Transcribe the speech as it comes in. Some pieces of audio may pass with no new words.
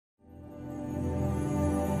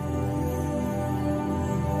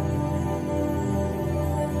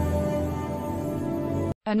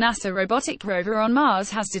A NASA robotic rover on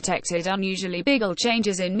Mars has detected unusually big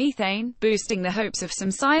changes in methane, boosting the hopes of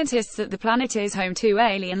some scientists that the planet is home to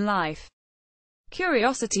alien life.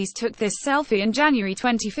 Curiosities took this selfie in January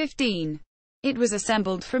 2015. It was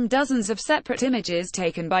assembled from dozens of separate images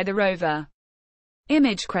taken by the rover.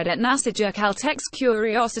 Image credit NASA. Caltech's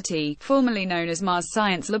Curiosity, formerly known as Mars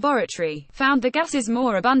Science Laboratory, found the gases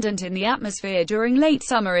more abundant in the atmosphere during late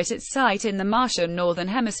summer at its site in the Martian northern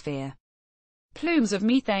hemisphere. Plumes of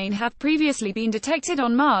methane have previously been detected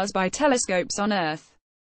on Mars by telescopes on Earth.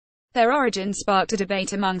 Their origin sparked a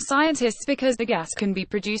debate among scientists because the gas can be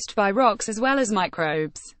produced by rocks as well as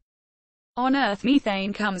microbes. On Earth,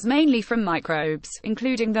 methane comes mainly from microbes,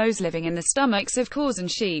 including those living in the stomachs of cows and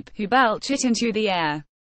sheep, who belch it into the air.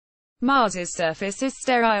 Mars's surface is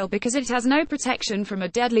sterile because it has no protection from a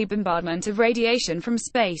deadly bombardment of radiation from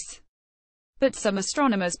space. But some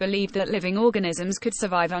astronomers believe that living organisms could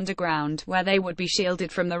survive underground, where they would be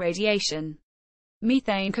shielded from the radiation.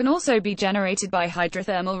 Methane can also be generated by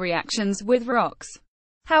hydrothermal reactions with rocks.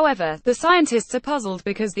 However, the scientists are puzzled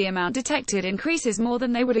because the amount detected increases more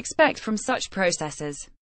than they would expect from such processes.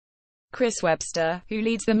 Chris Webster, who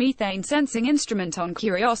leads the methane sensing instrument on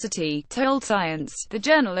Curiosity, told Science, the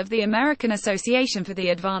Journal of the American Association for the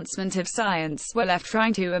Advancement of Science, "We're left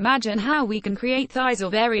trying to imagine how we can create size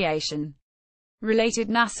or variation related.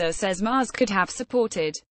 NASA says Mars could have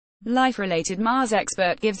supported life-related. Mars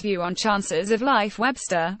expert gives view on chances of life.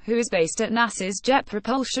 Webster, who is based at NASA's Jet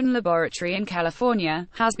Propulsion Laboratory in California,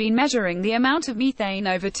 has been measuring the amount of methane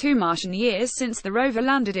over 2 Martian years since the rover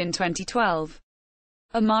landed in 2012.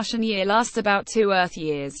 A Martian year lasts about 2 Earth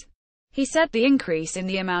years. He said the increase in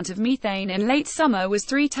the amount of methane in late summer was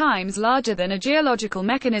 3 times larger than a geological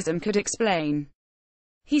mechanism could explain.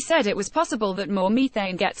 He said it was possible that more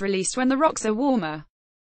methane gets released when the rocks are warmer.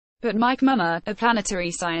 But Mike Mummer, a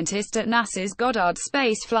planetary scientist at NASA's Goddard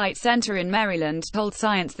Space Flight Center in Maryland, told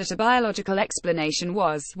Science that a biological explanation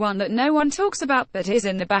was one that no one talks about but is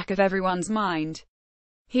in the back of everyone's mind.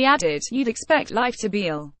 He added, "You'd expect life to be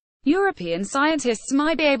ill. European scientists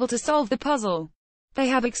might be able to solve the puzzle. They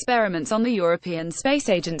have experiments on the European Space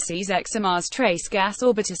Agency's ExoMars Trace Gas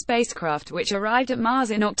Orbiter spacecraft, which arrived at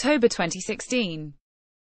Mars in October 2016.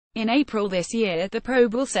 In April this year, the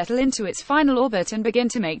probe will settle into its final orbit and begin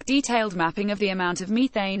to make detailed mapping of the amount of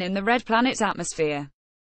methane in the red planet's atmosphere."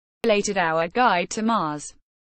 Related Our Guide to Mars.